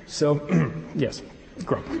 So, yes,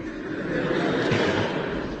 grump.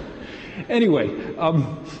 Anyway,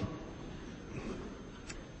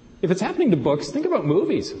 if it's happening to books, think about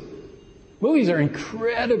movies. Movies are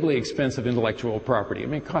incredibly expensive intellectual property. I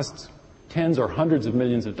mean, it costs tens or hundreds of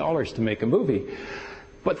millions of dollars to make a movie.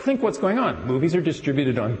 But think what's going on. Movies are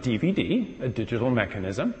distributed on DVD, a digital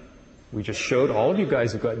mechanism. We just showed all of you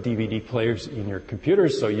guys have got DVD players in your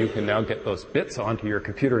computers, so you can now get those bits onto your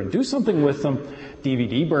computer and do something with them.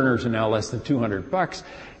 DVD burners are now less than $200.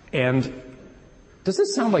 And does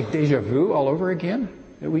this sound like deja vu all over again?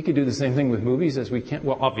 That we could do the same thing with movies as we can?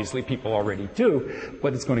 Well, obviously people already do,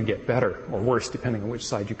 but it's going to get better or worse depending on which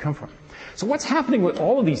side you come from. So what's happening with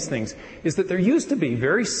all of these things is that there used to be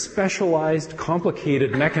very specialized,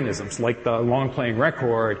 complicated mechanisms like the long-playing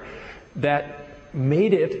record that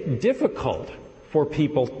made it difficult for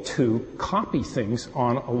people to copy things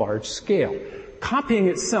on a large scale. Copying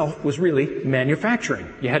itself was really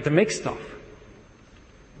manufacturing. You had to make stuff.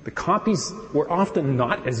 The copies were often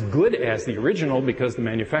not as good as the original because the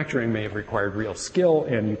manufacturing may have required real skill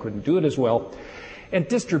and you couldn't do it as well. And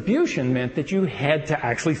distribution meant that you had to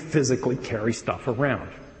actually physically carry stuff around,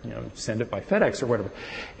 send it by FedEx or whatever.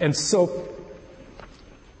 And so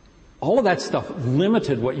all of that stuff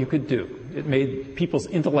limited what you could do. It made people's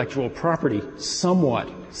intellectual property somewhat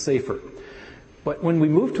safer. But when we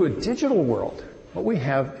move to a digital world, what we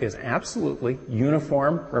have is absolutely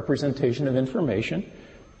uniform representation of information.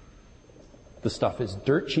 The stuff is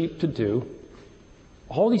dirt cheap to do.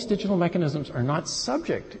 All these digital mechanisms are not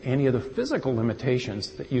subject to any of the physical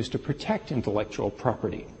limitations that used to protect intellectual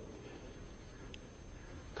property.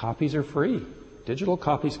 Copies are free. Digital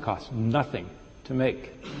copies cost nothing to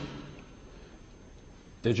make.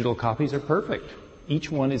 Digital copies are perfect.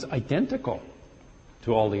 Each one is identical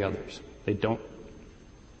to all the others. They don't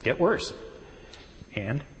get worse.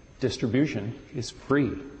 And distribution is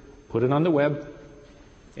free. Put it on the web.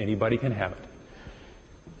 Anybody can have it.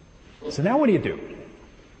 So now what do you do?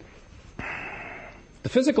 The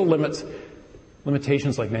physical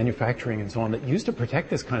limitations like manufacturing and so on that used to protect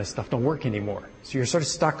this kind of stuff don't work anymore. So you're sort of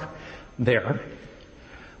stuck there.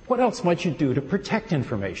 What else might you do to protect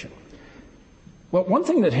information? Well, one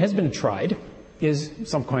thing that has been tried is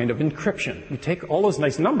some kind of encryption. You take all those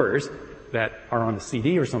nice numbers that are on a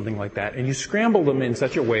CD or something like that, and you scramble them in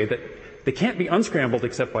such a way that they can't be unscrambled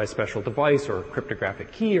except by a special device or a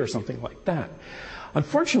cryptographic key or something like that.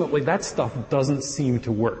 Unfortunately, that stuff doesn't seem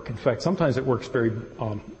to work. In fact, sometimes it works very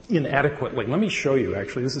inadequately. Let me show you,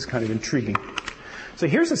 actually. This is kind of intriguing. So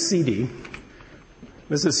here's a CD.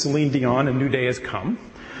 This is Celine Dion, A New Day Has Come.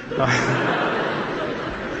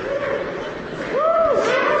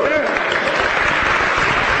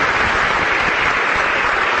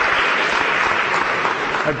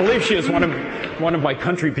 I believe she is one of my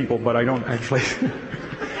country people, but I don't actually.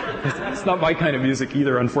 It's not my kind of music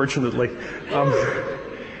either, unfortunately.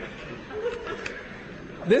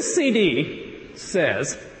 This CD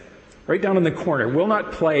says, right down in the corner, will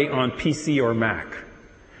not play on PC or Mac.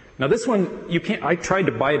 Now this one, you can't. I tried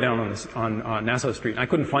to buy it down on Nassau Street, and I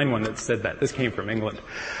couldn't find one that said that. This came from England.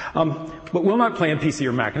 But will not play on PC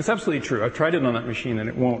or Mac. And it's absolutely true. I've tried it on that machine, and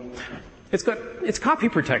it won't. It's copy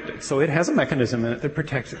protected, so it has a mechanism in it that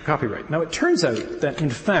protects copyright. Now it turns out that,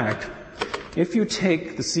 in fact, if you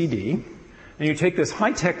take the CD and you take this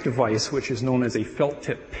high-tech device, which is known as a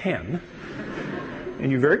felt-tip pen,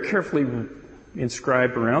 and you very carefully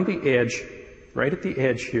inscribe around the edge, right at the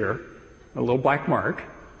edge here, a little black mark,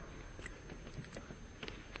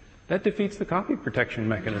 that defeats the copy protection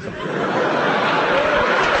mechanism.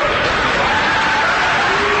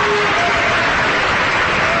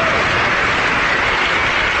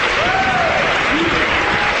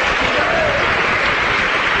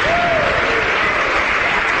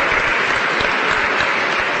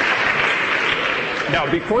 Now,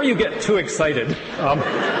 before you get too excited,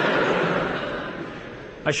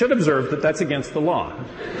 I should observe that that's against the law.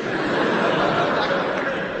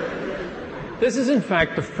 This is, in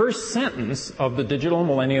fact, the first sentence of the Digital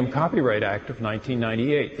Millennium Copyright Act of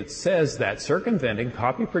 1998 that says that circumventing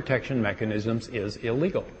copy protection mechanisms is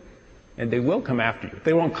illegal. And they will come after you.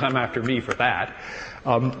 They won't come after me for that.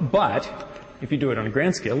 But if you do it on a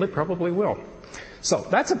grand scale, they probably will. So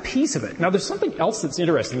that's a piece of it. Now, there's something else that's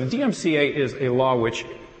interesting. The DMCA is a law which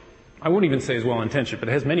I won't even say is well-intentioned, but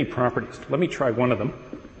it has many properties. Let me try one of them.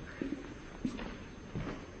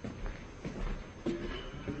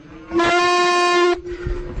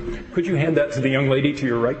 Could you hand that to the young lady to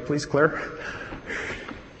your right, please, Claire?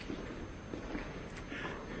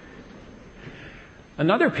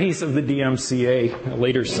 Another piece of the DMCA, a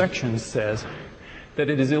later section, says that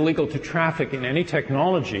it is illegal to traffic in any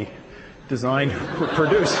technology designed or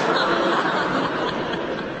produced.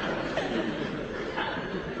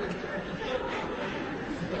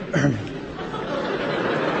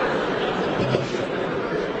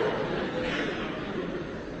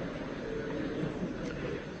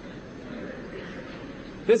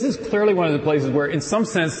 This is clearly one of the places where, in some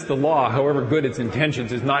sense, the law, however good its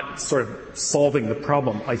intentions, is not sort of solving the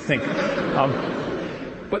problem, I think.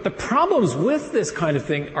 But the problems with this kind of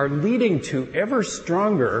thing are leading to ever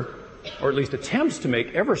stronger, or at least attempts to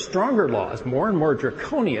make ever stronger laws, more and more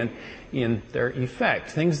draconian in their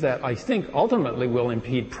effect. Things that I think ultimately will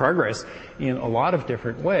impede progress in a lot of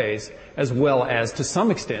different ways, as well as, to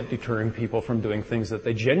some extent, deterring people from doing things that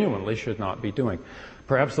they genuinely should not be doing.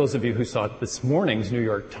 Perhaps those of you who saw this morning's New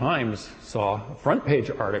York Times saw a front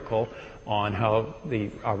page article on how the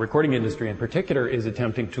recording industry in particular is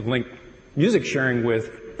attempting to link music sharing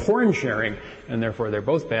with porn sharing, and therefore they're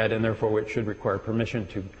both bad, and therefore it should require permission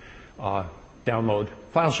to download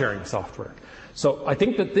file sharing software. So I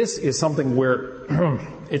think that this is something where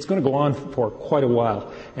it's going to go on for quite a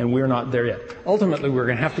while, and we're not there yet. Ultimately, we're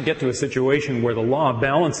going to have to get to a situation where the law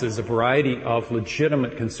balances a variety of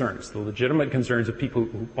legitimate concerns, the legitimate concerns of people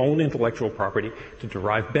who own intellectual property to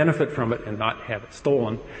derive benefit from it and not have it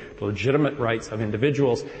stolen, the legitimate rights of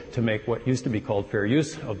individuals to make what used to be called fair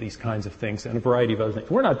use of these kinds of things, and a variety of other things.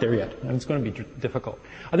 We're not there yet, and it's going to be difficult.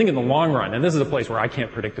 I think in the long run, and this is a place where I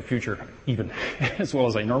can't predict the future even as well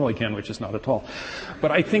as I normally can, which is not at all,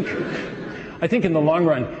 but I think in the long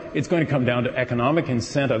run, it's going to come down to economic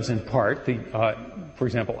incentives in part. For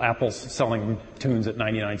example, Apple's selling tunes at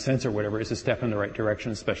 99 cents or whatever is a step in the right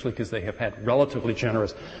direction, especially because they have had relatively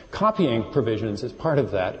generous copying provisions as part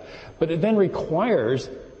of that. But it then requires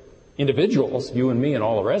individuals, you and me and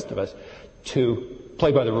all the rest of us, to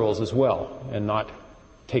play by the rules as well and not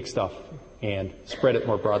take stuff and spread it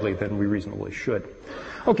more broadly than we reasonably should.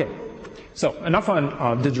 Okay, so enough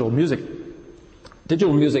on digital music.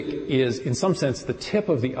 Digital music is, in some sense, the tip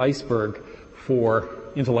of the iceberg for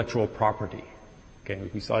intellectual property. Okay,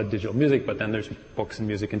 we saw digital music, but then there's books and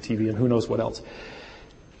music and TV and who knows what else.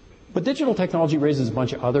 But digital technology raises a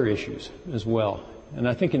bunch of other issues as well. And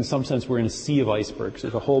I think in some sense we're in a sea of icebergs.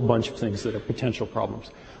 There's a whole bunch of things that are potential problems.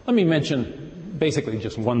 Let me mention basically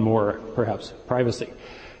just one more, perhaps, privacy.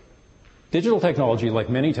 Digital technology, like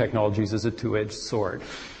many technologies, is a two-edged sword.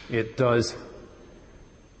 It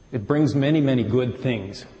brings many, many good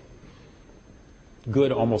things.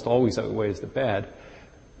 Good almost always outweighs the bad,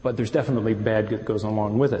 but there's definitely bad that goes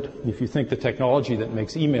along with it. If you think the technology that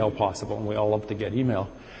makes email possible, and we all love to get email,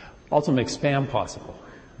 also makes spam possible,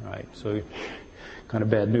 right? So kind of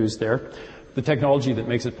bad news there. The technology that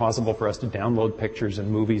makes it possible for us to download pictures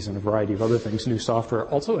and movies and a variety of other things, new software,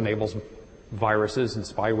 also enables viruses and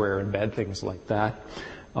spyware and bad things like that.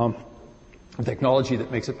 The technology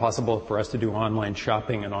that makes it possible for us to do online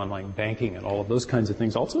shopping and online banking and all of those kinds of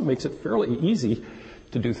things also makes it fairly easy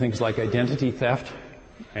to do things like identity theft.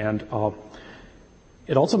 And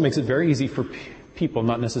it also makes it very easy for people,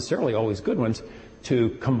 not necessarily always good ones, to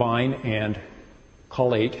combine and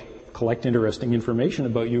collect interesting information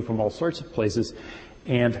about you from all sorts of places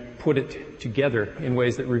and put it together in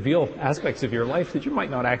ways that reveal aspects of your life that you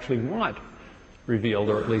might not actually want revealed,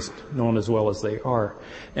 or at least known as well as they are.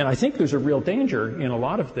 And I think there's a real danger in a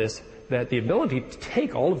lot of this that the ability to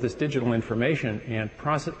take all of this digital information and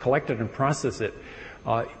collect it and process it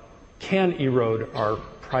can erode our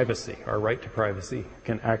privacy. Our right to privacy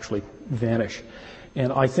can actually vanish.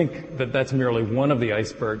 And I think that that's merely one of the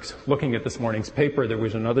icebergs. Looking at this morning's paper, there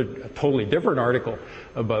was a totally different article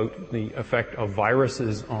about the effect of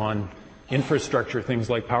viruses on infrastructure, things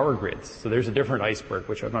like power grids. So there's a different iceberg,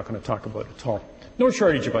 which I'm not going to talk about at all. No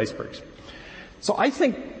shortage of icebergs. So I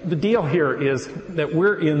think the deal here is that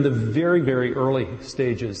we're in the very, very early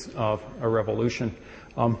stages of a revolution.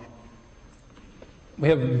 We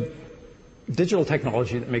have digital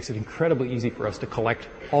technology that makes it incredibly easy for us to collect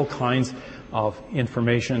all kinds of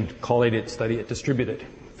information, collate it, study it, distribute it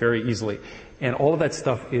very easily. And all of that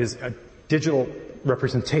stuff is a digital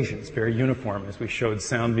representation. It's very uniform, as we showed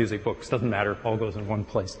sound, music, books. Doesn't matter. It all goes in one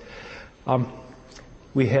place.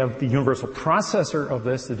 We have the universal processor of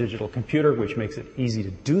this, the digital computer, which makes it easy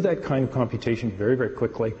to do that kind of computation very, very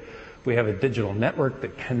quickly. We have a digital network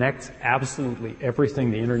that connects absolutely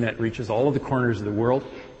everything. The internet reaches all of the corners of the world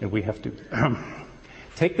And we have to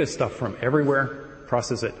take this stuff from everywhere,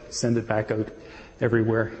 process it, send it back out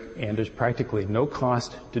everywhere, and there's practically no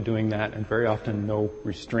cost to doing that, and very often no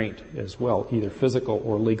restraint as well, either physical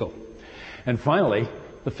or legal. And finally,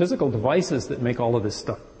 the physical devices that make all of this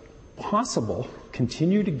stuff possible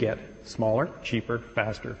continue to get smaller, cheaper,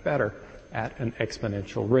 faster, better at an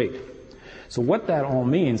exponential rate. So what that all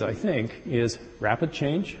means, I think, is rapid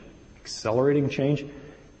change, accelerating change,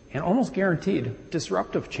 and almost guaranteed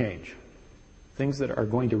disruptive change. Things that are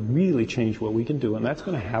going to really change what we can do, and that's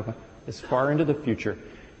going to happen as far into the future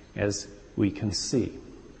as we can see.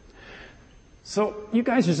 So you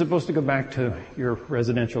guys are supposed to go back to your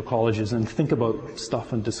residential colleges and think about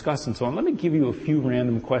stuff and discuss and so on. Let me give you a few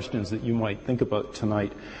random questions that you might think about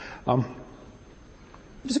tonight.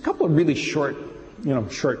 There's a couple of really short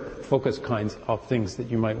focus kinds of things that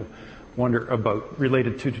you might wonder about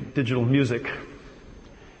related to digital music.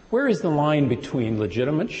 Where is the line between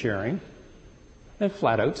legitimate sharing and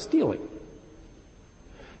flat-out stealing?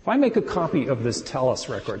 If I make a copy of this Tallis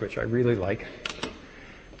record, which I really like,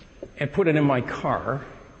 and put it in my car,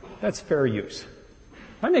 that's fair use.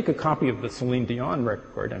 If I make a copy of the Celine Dion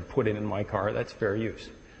record and put it in my car, that's fair use,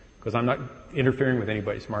 because I'm not interfering with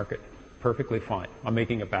anybody's market. Perfectly fine. I'm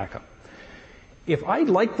making a backup. If I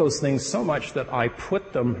like those things so much that I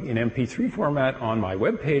put them in MP3 format on my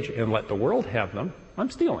web page and let the world have them, I'm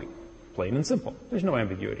stealing. Plain and simple. There's no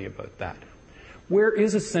ambiguity about that. Where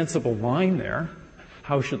is a sensible line there?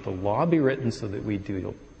 How should the law be written so that we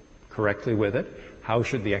deal correctly with it? How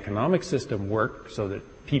should the economic system work so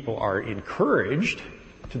that people are encouraged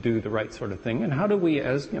to do the right sort of thing? And how do we,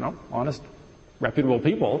 as, honest, reputable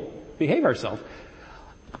people, behave ourselves?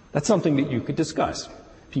 That's something that you could discuss.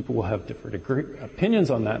 People will have different opinions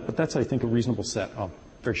on that, but that's, I think, a reasonable set of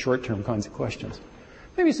very short-term kinds of questions.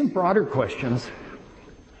 Maybe some broader questions.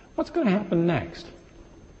 What's going to happen next?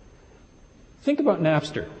 Think about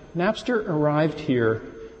Napster. Napster arrived here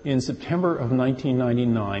in September of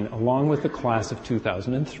 1999, along with the class of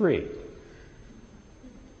 2003.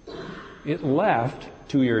 It left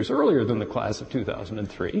 2 years earlier than the class of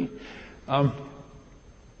 2003.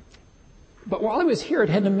 But while I was here, it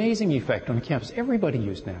had an amazing effect on campus. Everybody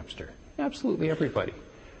used Napster. Absolutely everybody.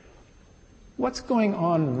 What's going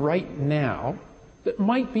on right now that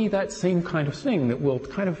might be that same kind of thing that will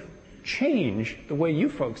kind of change the way you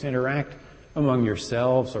folks interact among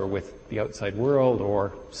yourselves or with the outside world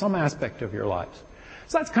or some aspect of your lives?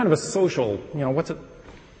 So that's kind of a social,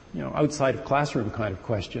 outside of classroom kind of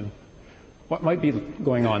question. What might be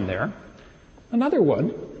going on there? Another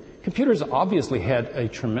one, computers obviously had a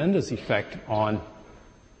tremendous effect on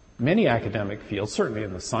many academic fields, certainly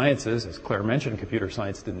in the sciences. As Claire mentioned, computer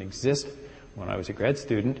science didn't exist when I was a grad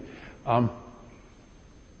student.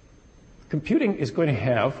 Computing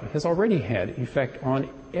has already had effect on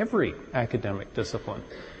every academic discipline.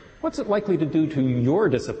 What's it likely to do to your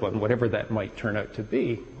discipline, whatever that might turn out to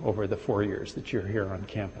be, over the 4 years that you're here on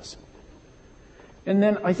campus? And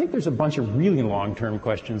then I think there's a bunch of really long-term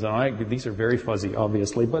questions, and these are very fuzzy,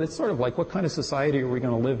 obviously, but it's sort of like, what kind of society are we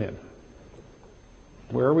going to live in?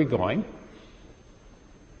 Where are we going?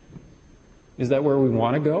 Is that where we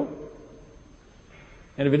want to go?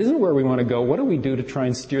 And if it isn't where we want to go, what do we do to try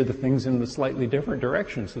and steer the things in a slightly different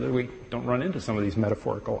direction so that we don't run into some of these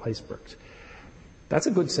metaphorical icebergs? That's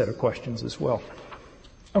a good set of questions as well.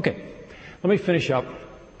 Okay, let me finish up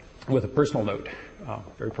with a personal note,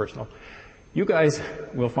 very personal. You guys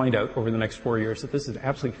will find out over the next 4 years that this is an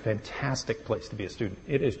absolutely fantastic place to be a student.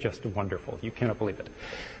 It is just wonderful. You cannot believe it.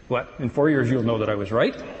 But in 4 years, you'll know that I was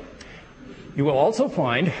right. You will also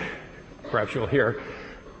find, perhaps you'll hear,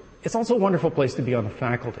 it's also a wonderful place to be on the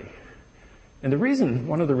faculty. And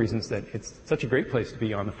one of the reasons that it's such a great place to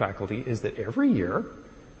be on the faculty is that every year,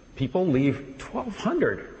 people leave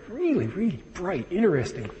 1,200 really, really bright,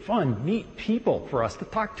 interesting, fun, neat people for us to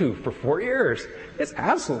talk to for 4 years. It's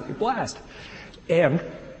absolutely a blast. And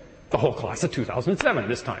the whole class of 2007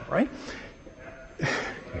 this time, right?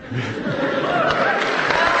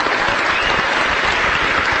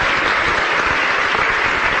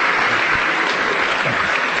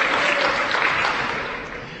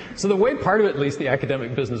 So the way part of it, at least the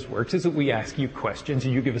academic business works, is that we ask you questions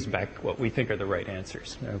and you give us back what we think are the right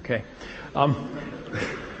answers, okay?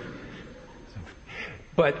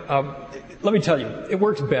 But let me tell you, it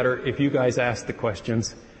works better if you guys ask the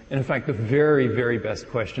questions. And in fact, the very, very best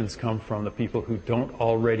questions come from the people who don't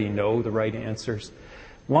already know the right answers.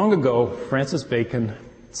 Long ago, Francis Bacon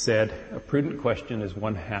said, a prudent question is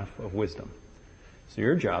 1/2 of wisdom. So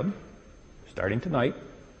your job, starting tonight,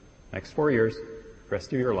 next 4 years,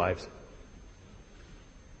 rest of your lives,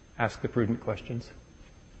 ask the prudent questions.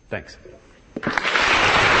 Thanks.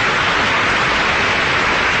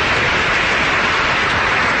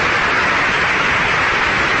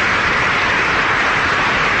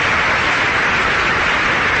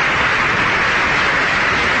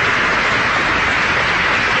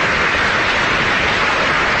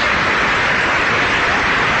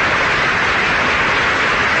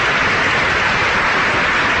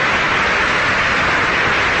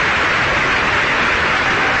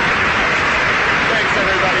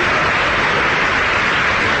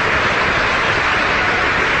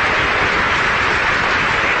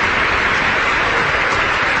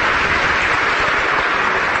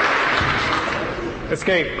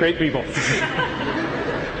 It's great people.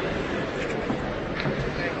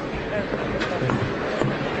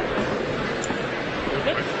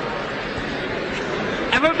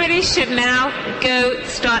 Everybody should now go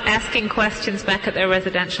start asking questions back at their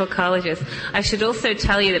residential colleges. I should also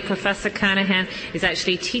tell you that Professor Kernighan is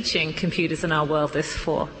actually teaching computers in our world this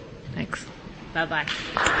fall. Thanks.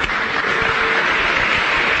 Bye-bye.